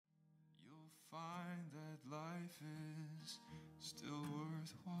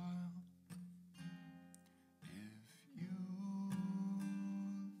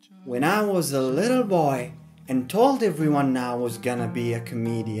When I was a little boy and told everyone I was gonna be a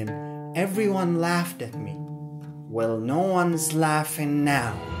comedian, everyone laughed at me. Well, no one's laughing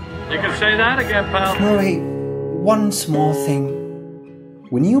now. You can say that again, pal. Murray, one small thing.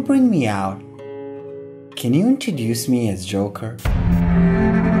 When you bring me out, can you introduce me as Joker?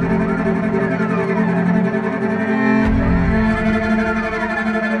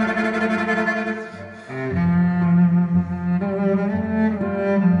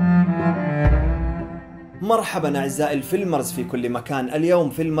 مرحبا أعزائي الفيلمرز في كل مكان. اليوم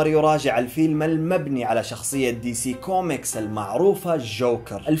فيلمر يراجع الفيلم المبني على شخصية دي سي كوميكس المعروفة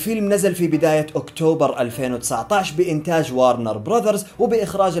جوكر. الفيلم نزل في بداية أكتوبر 2019 بإنتاج وارنر براذرز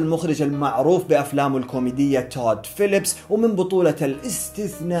وبإخراج المخرج المعروف بأفلامه الكوميدية تود فيليبس ومن بطولة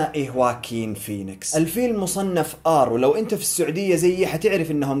الاستثنائي هواكين فينيكس. الفيلم مصنف آر، ولو أنت في السعودية زيي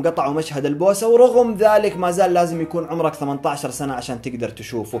حتعرف إنهم قطعوا مشهد البوسة، ورغم ذلك ما زال لازم يكون عمرك 18 سنة عشان تقدر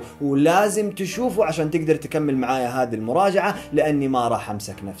تشوفه، ولازم تشوفه عشان تقدر تكمل معايا هذه المراجعة لأني ما راح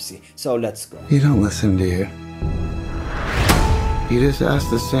أمسك نفسي. So let's go. You don't listen, do you? You just ask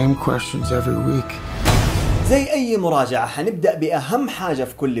the same questions every week. زي أي مراجعة حنبدأ بأهم حاجة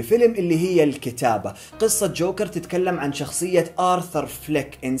في كل فيلم اللي هي الكتابة. قصة جوكر تتكلم عن شخصية آرثر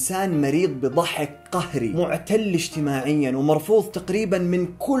فليك، إنسان مريض بضحك قهري، معتل اجتماعيا ومرفوض تقريبا من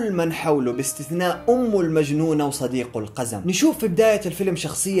كل من حوله باستثناء أمه المجنونة وصديقه القزم. نشوف في بداية الفيلم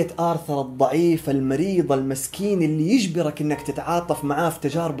شخصية آرثر الضعيف المريض المسكين اللي يجبرك إنك تتعاطف معاه في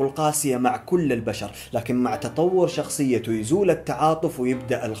تجاربه القاسية مع كل البشر، لكن مع تطور شخصيته يزول التعاطف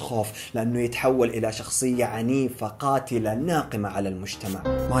ويبدأ الخوف لأنه يتحول إلى شخصية عنيفة قاتلة ناقمة على المجتمع.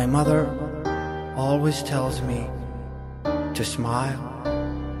 My mother always tells me to smile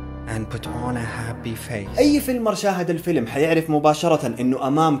and put on a happy face. أي فيلمر شاهد الفيلم حيعرف مباشرة إنه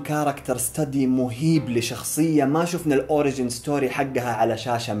أمام كاركتر ستدي مهيب لشخصية ما شفنا الأوريجين ستوري حقها على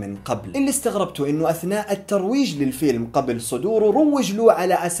شاشة من قبل. اللي استغربته إنه أثناء الترويج للفيلم قبل صدوره روج له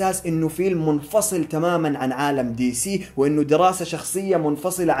على أساس إنه فيلم منفصل تماما عن عالم دي سي، وإنه دراسة شخصية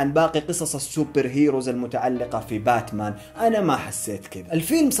منفصلة عن باقي قصص السوبر هيروز المتعلقة في باتمان. أنا ما حسيت كذا.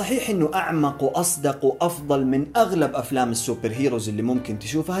 الفيلم صحيح إنه أعمق وأصدق وأفضل من أغلب أفلام السوبر هيروز اللي ممكن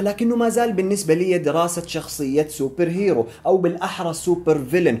تشوفها، لكنه ما زال بالنسبة لي دراسة شخصية سوبر هيرو أو بالأحرى سوبر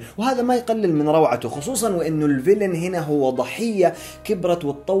فيلن، وهذا ما يقلل من روعته، خصوصا وإنه الفيلن هنا هو ضحية كبرت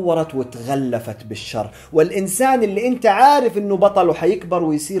وتطورت وتغلفت بالشر، والإنسان اللي أنت عارف إنه بطل وحيكبر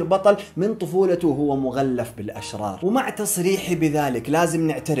ويصير بطل من طفولته هو مغلف بالأشرار. ومع تصريحي بذلك لازم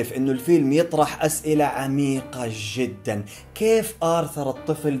نعترف إنه الفيلم يطرح أسئلة عميقة جدا. كيف آرثر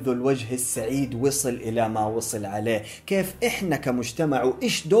الطفل ذو الوجه السعيد وصل إلى ما وصل عليه؟ كيف إحنا كمجتمع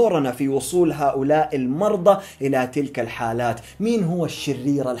وإيش دورنا في وصول هؤلاء المرضى إلى تلك الحالات؟ مين هو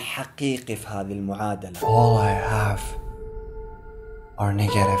الشرير الحقيقي في هذه المعادلة؟ All I have are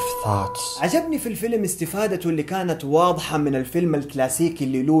negative thoughts. عجبني في الفيلم استفادته اللي كانت واضحة من الفيلم الكلاسيكي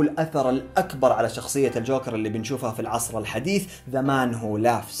اللي له الأثر الأكبر على شخصية الجوكر اللي بنشوفها في العصر الحديث، The Man Who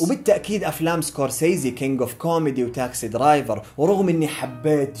Laughs، وبالتأكيد أفلام سكورسيزي كينج اوف كوميدي وتاكسي درايفر. ورغم إني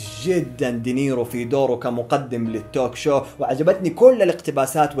حبيت جدا دينيرو في دوره كمقدم للتوك شو، وعجبتني كل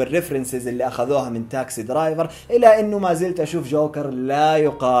الاقتباسات والريفرنسز اللي أخذوها من تاكسي درايفر، إلا إنه ما زلت أشوف جوكر لا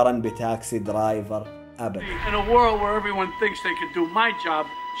يقارن بتاكسي درايفر أبدا. In a world where everyone thinks they can do my job,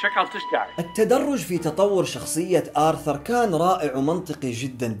 check out this guy. التدرج في تطور شخصية آرثر كان رائع ومنطقي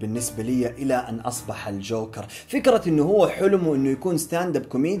جدا بالنسبة لي إلى أن أصبح الجوكر. فكرة أنه هو حلمه أنه يكون ستاند اب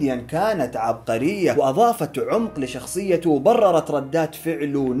كوميديان كانت عبقرية، وأضافت عمق لشخصيته وبررت ردات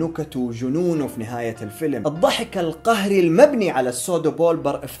فعله ونكته وجنونه في نهاية الفيلم. الضحك القهري المبني على السودو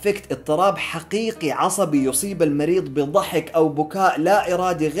بولبر افكت، اضطراب حقيقي عصبي يصيب المريض بضحك أو بكاء لا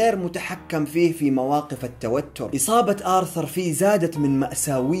إرادي غير متحكم فيه في مواقف التوتر. إصابة آرثر فيه زادت من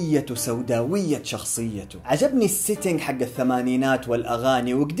مأساوية وسوداوية شخصيته. عجبني السيتنج حق الثمانينات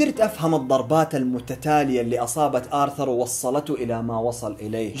والأغاني، وقدرت أفهم الضربات المتتالية اللي أصابت آرثر ووصلته إلى ما وصل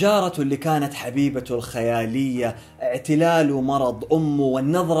إليه. جارته اللي كانت حبيبته الخيالية، اعتلال ومرض أمه،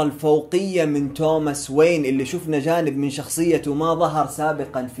 والنظرة الفوقية من توماس وين اللي شفنا جانب من شخصيته ما ظهر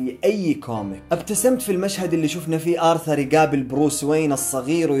سابقا في أي كوميك. ابتسمت في المشهد اللي شفنا فيه آرثر يقابل بروس وين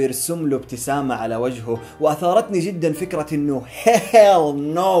الصغير ويرسم له ابتسامة على وجهه، وأثارتني جدا فكرة إنه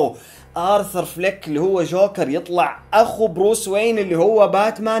hell no، آرثر فليك اللي هو جوكر يطلع أخو بروس وين اللي هو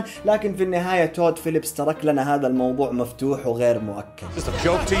باتمان. لكن في النهاية تود فيليبس ترك لنا هذا الموضوع مفتوح وغير مؤكد.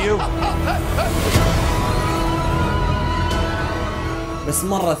 بس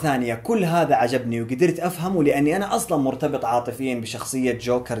مرة ثانية كل هذا عجبني وقدرت أفهمه لأني أنا أصلا مرتبط عاطفيا بشخصية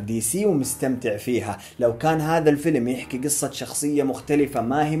جوكر دي سي ومستمتع فيها. لو كان هذا الفيلم يحكي قصة شخصية مختلفة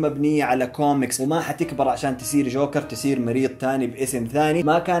ما هي مبنية على كوميكس وما حتكبر عشان تصير جوكر، تصير مريض تاني باسم ثاني،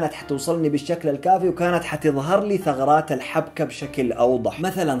 ما كانت حتوصلني بالشكل الكافي وكانت حتظهر لي ثغرات الحبكة بشكل أوضح.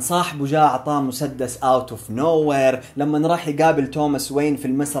 مثلا صاحبه جاء أعطاه مسدس out of nowhere، لما راح يقابل توماس وين في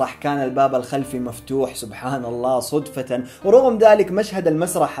المسرح كان الباب الخلفي مفتوح سبحان الله صدفة، ورغم ذلك مشهد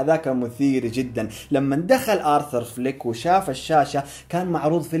المسرح هذاك مثير جدا. لما دخل آرثر فليك وشاف الشاشة كان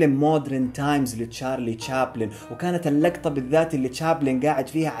معروض فيلم مودرن تايمز لتشارلي تشابلن، وكانت اللقطة بالذات اللي تشابلن قاعد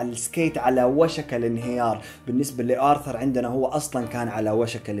فيها على السكيت على وشك الانهيار. بالنسبة لآرثر عندنا هو أصلا كان على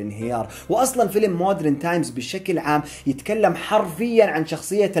وشك الانهيار. وأصلا فيلم مودرن تايمز بشكل عام يتكلم حرفيا عن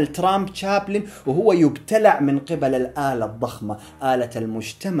شخصية الترامب تشابلن وهو يبتلع من قبل الآلة الضخمة، آلة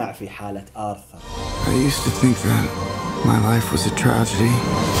المجتمع في حالة آرثر. My life was a tragedy.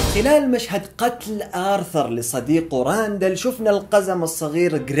 خلال مشهد قتل آرثر لصديقه راندل شفنا القزم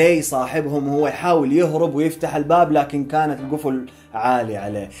الصغير جراي صاحبهم وهو يحاول يهرب ويفتح الباب لكن كانت القفل عالي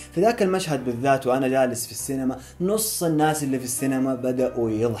عليه. في ذاك المشهد بالذات وأنا جالس في السينما نص الناس اللي في السينما بدأوا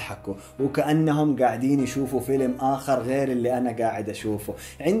يضحكوا وكأنهم قاعدين يشوفوا فيلم آخر غير اللي أنا قاعد أشوفه.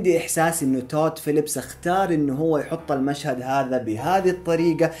 عندي إحساس إنه تود فيليبس اختار إنه هو يحط المشهد هذا بهذه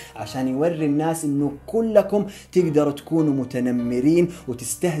الطريقة عشان يوري الناس إنه كلكم تقدروا تكونوا متنمرين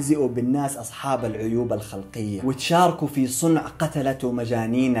وتستهزئوا بالناس أصحاب العيوب الخلقية وتشاركوا في صنع قتلة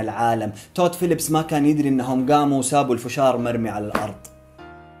ومجانين العالم. تود فيليبس ما كان يدري إنهم قاموا وسابوا الفشار مرمي على الأرض.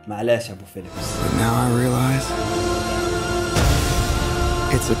 معليش أبو فيليبس.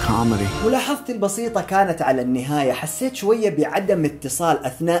 It's a comedy. ملاحظتي البسيطة كانت على النهاية. حسيت شوية بعدم اتصال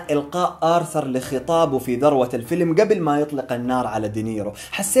أثناء إلقاء آرثر لخطابه في ذروة الفيلم قبل ما يطلق النار على دينيرو.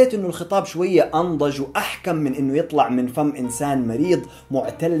 حسيت إنه الخطاب شوية أنضج وأحكم من إنه يطلع من فم إنسان مريض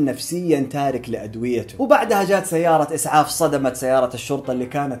معتل نفسيا تارك لأدويته. وبعدها جات سيارة إسعاف صدمت سيارة الشرطة اللي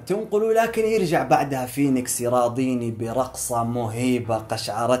كانت تنقله، لكن يرجع بعدها فينيكس يراضيني برقصة مهيبة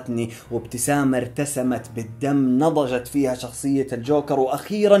قشعرتني وابتسامة ارتسمت بالدم نضجت فيها شخصية الجوكر.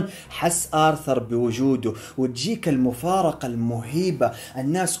 وأخيرا حس آرثر بوجوده وتجيك المفارقة المهيبة،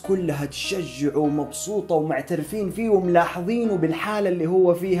 الناس كلها تشجع ومبسوطة ومعترفين فيه وملاحظينه بالحالة اللي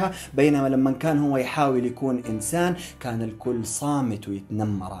هو فيها، بينما لما كان هو يحاول يكون إنسان كان الكل صامت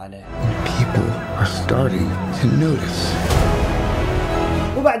ويتنمر عليه. People are starting to notice.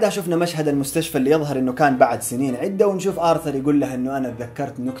 وبعدها شفنا مشهد المستشفى اللي يظهر انه كان بعد سنين عدة، ونشوف آرثر يقول له انه انا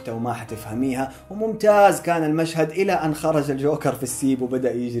تذكرت نكتة وما حتفهميها. وممتاز كان المشهد الى ان خرج الجوكر في السيب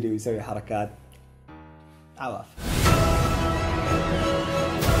وبدأ يجري ويسوي حركات عواف.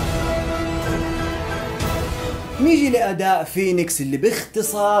 نيجي لأداء فينيكس اللي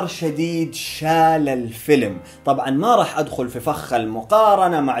باختصار شديد شال الفيلم. طبعا ما راح أدخل في فخ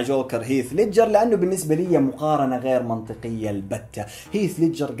المقارنة مع جوكر هيث ليدجر لأنه بالنسبة لي مقارنة غير منطقية البتة. هيث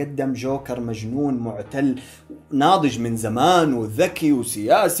ليدجر قدم جوكر مجنون معتل ناضج من زمان وذكي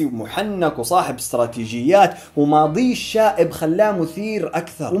وسياسي ومحنك وصاحب استراتيجيات، وماضيه الشائب خلاه مثير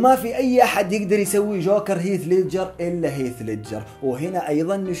أكثر، وما في أي أحد يقدر يسوي جوكر هيث ليدجر إلا هيث ليدجر. وهنا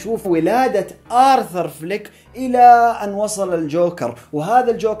أيضا نشوف ولادة آرثر فليك إلى أن وصل الجوكر،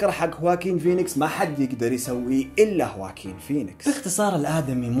 وهذا الجوكر حق هواكين فينيكس ما حد يقدر يسويه إلا هواكين فينيكس. باختصار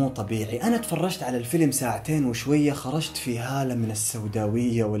الآدمي مو طبيعي. أنا تفرجت على الفيلم ساعتين وشوية خرجت في هالة من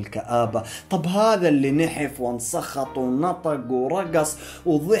السوداوية والكآبة. طب هذا اللي نحف وانسخط ونطق ورقص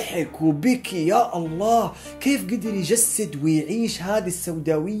وضحك وبكي، يا الله كيف قدر يجسد ويعيش هذه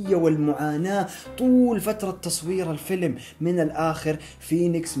السوداوية والمعاناة طول فترة تصوير الفيلم. من الآخر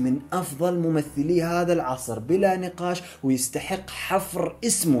فينيكس من أفضل ممثلي هذا العصر بلا نقاش، ويستحق حفر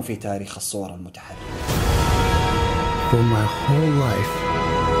اسمه في تاريخ الصور المتحر. For my whole life,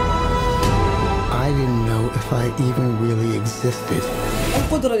 I didn't know if I even really existed.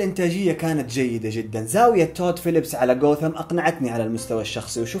 القدرة الإنتاجية كانت جيدة جدا. زاوية تود فيليبس على غوثم أقنعتني على المستوى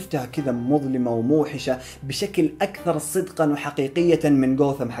الشخصي، وشفتها كذا مظلمة وموحشة بشكل أكثر صدقا وحقيقية من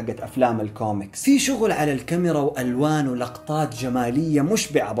غوثم حقت أفلام الكوميكس. في شغل على الكاميرا وألوان ولقطات جمالية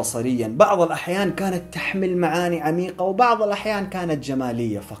مشبعة بصريا، بعض الأحيان كانت تحمل معاني عميقة وبعض الأحيان كانت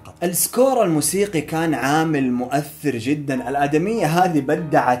جمالية فقط. السكور الموسيقي كان عامل مؤثر جدا. الآدمية هذه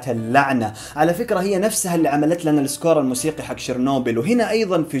بدعت اللعنة. على فكرة هي نفسها اللي عملت لنا السكور الموسيقي حق شيرنوبل، وهنا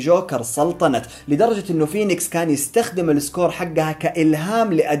أيضا في جوكر سلطنت لدرجة أنه فينيكس كان يستخدم السكور حقها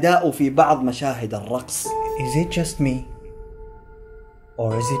كإلهام لأدائه في بعض مشاهد الرقص. Is it just me? Or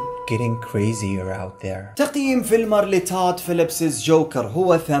is it getting crazier out there. تقييم فيلمر لتود فيليبس جوكر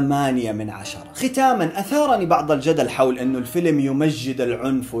هو 8/10. ختاما أثارني بعض الجدل حول أنه الفيلم يمجد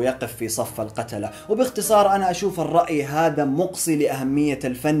العنف ويقف في صف القتلة، وباختصار أنا أشوف الرأي هذا مقصي لأهمية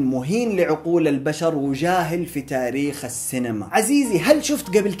الفن، مهين لعقول البشر وجاهل في تاريخ السينما. عزيزي، هل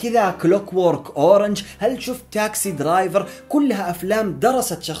شفت قبل كذا كلوك وورك أورنج؟ هل شفت تاكسي درايفر؟ كلها أفلام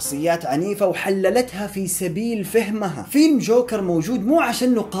درست شخصيات عنيفة وحللتها في سبيل فهمها. فيلم جوكر موجود مو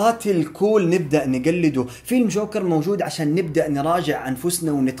عشان نقاتل كول نبدأ نقلده، فيلم جوكر موجود عشان نبدأ نراجع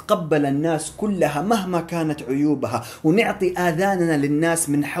أنفسنا ونتقبل الناس كلها مهما كانت عيوبها، ونعطي آذاننا للناس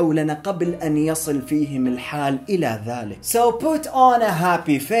من حولنا قبل أن يصل فيهم الحال إلى ذلك. So put on a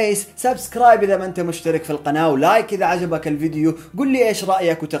happy face، subscribe إذا ما أنت مشترك في القناة، ولايك إذا عجبك الفيديو، قل لي إيش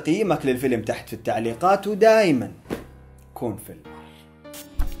رأيك وتقييمك للفيلم تحت في التعليقات، ودائما كون فيلم.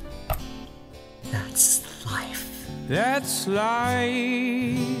 That's life. That's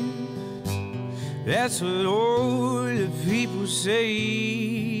life. That's what all the people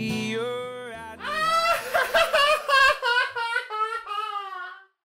say.